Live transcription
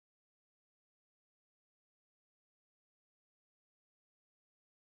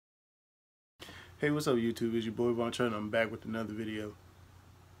Hey, what's up YouTube? It's your boy Von Trent. I'm back with another video.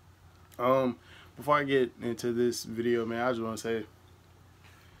 Before I get into this video, man, I just want to say,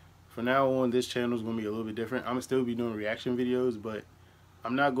 from now on, this channel is going to be a little bit different. I'm going to still be doing reaction videos, but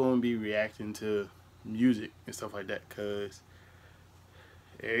I'm not going to be reacting to music and stuff like that, because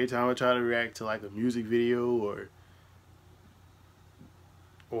every time I try to react to like a music video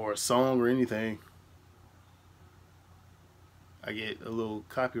or a song or anything, I get a little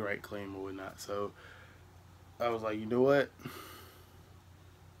copyright claim or whatnot. So I was like, you know what? I'm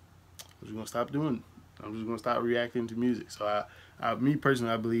just gonna stop doing it. I'm just gonna stop reacting to music. So me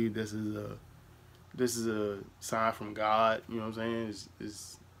personally, I believe this is a sign from God. You know what I'm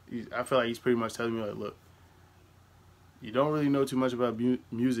saying? I feel like he's pretty much telling me, like, look, you don't really know too much about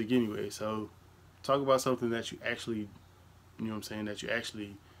music anyway. So talk about something that you actually, you know what I'm saying, that you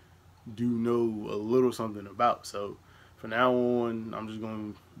actually do know a little something about. So from now on, I'm just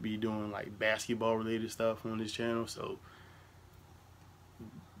going to be doing like basketball related stuff on this channel. So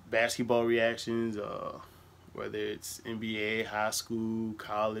basketball reactions, whether it's NBA, high school,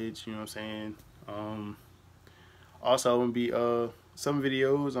 college, you know what I'm saying. Also, I'm going to be some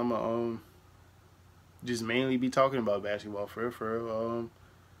videos I'm going to just mainly be talking about basketball for real.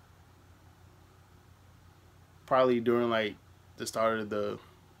 Probably during like the start of the,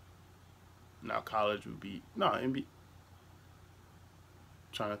 now college would be, no, NBA.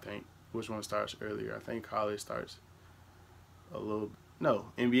 Trying to think which one starts earlier. I think college starts a little, no,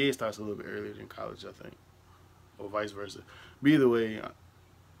 NBA starts a little bit earlier than college, I think, or vice versa. But either way,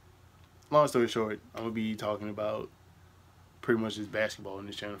 long story short, I'm gonna be talking about pretty much just basketball on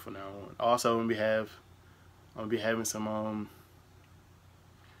this channel from now on. Also, I'm gonna be having some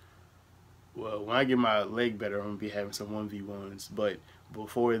well, when I get my leg better, I'm gonna be having some 1v1s. But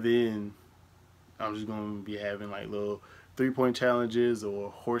before then, I'm just gonna be having like little 3-point challenges or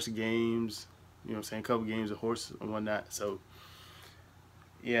horse games, you know what I'm saying, a couple games of horse and whatnot. So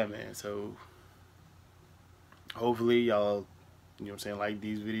yeah, man, so hopefully y'all, you know what I'm saying, like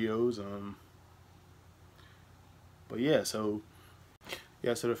these videos. But yeah, so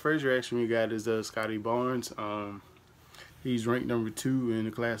the first reaction we got is Scottie Barnes. He's ranked number 2 in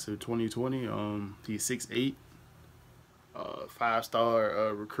the class of 2020. He's 6'8",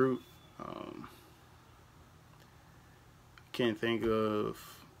 5-star recruit. Can't think of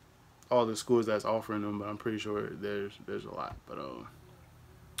all the schools that's offering them, but I'm pretty sure there's a lot. But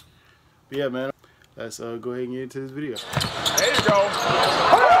yeah, man, let's go ahead and get into this video. There you go.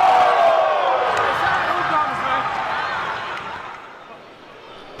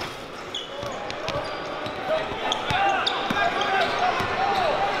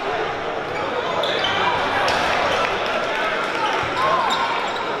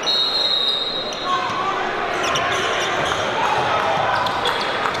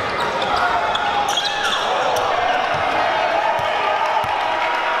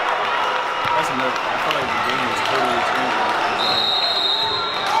 I feel like the game is totally changing.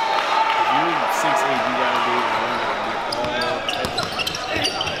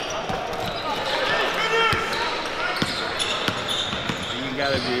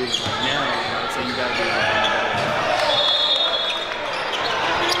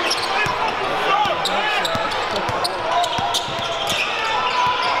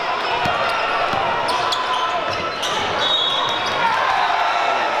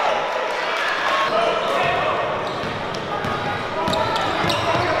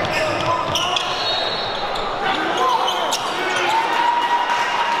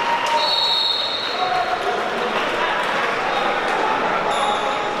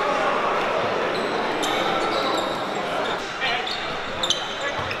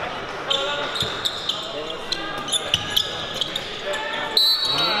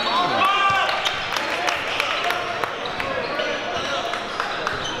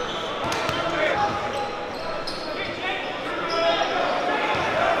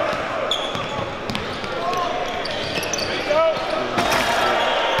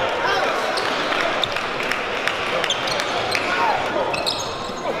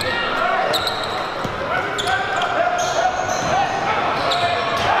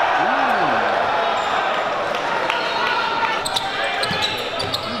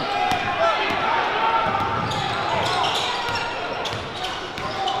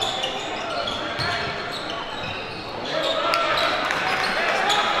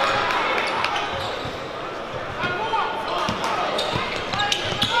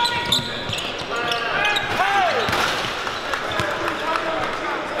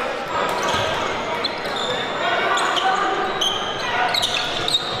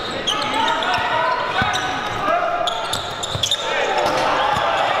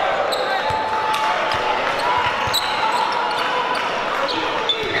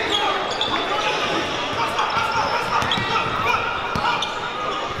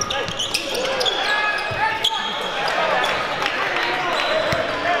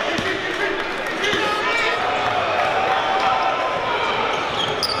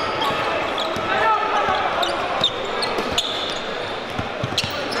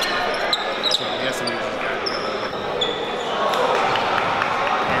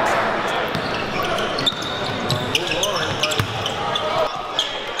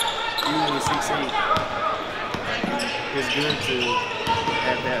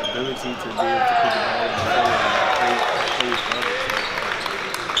 ability to be able to put the ball in the floor and create plays for others.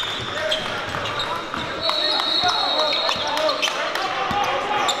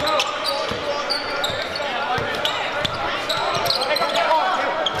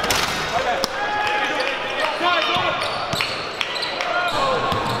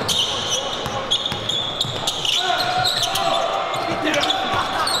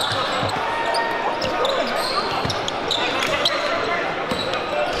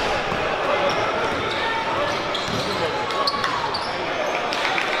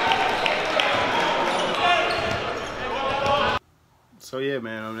 So yeah,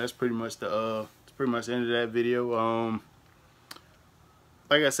 man, that's pretty much the end of that video.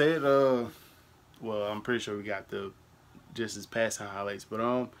 Like I said, well, I'm pretty sure we got just his passing highlights, but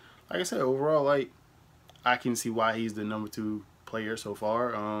like I said, overall, like, I can see why he's the #2 player so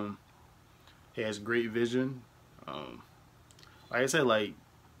far. He has great vision. Like I said, like,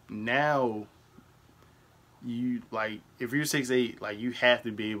 now you, like, if you're 6'8", like, you have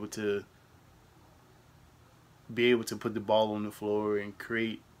to be able to put the ball on the floor and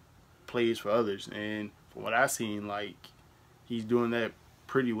create plays for others. And from what I've seen, like, he's doing that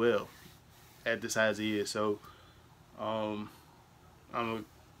pretty well at the size he is. So I'm gonna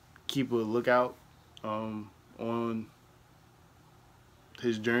keep a lookout on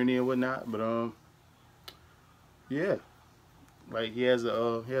his journey and whatnot. But yeah, like, he has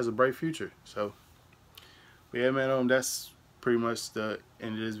a bright future. So yeah, man, that's pretty much the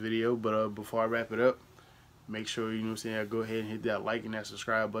end of this video. But before I wrap it up, make sure, you know what I'm saying, go ahead and hit that like and that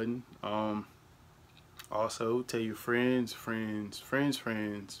subscribe button. Also, tell your friends to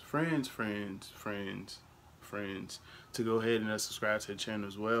go ahead and subscribe to the channel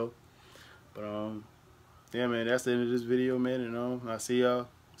as well. But yeah, man, that's the end of this video, man, and I'll see y'all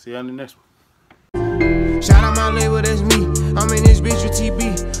in the next one. Shout out my label, that's me. I'm in this bitch with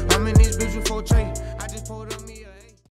TB. I'm in this bitch with 4 Trey.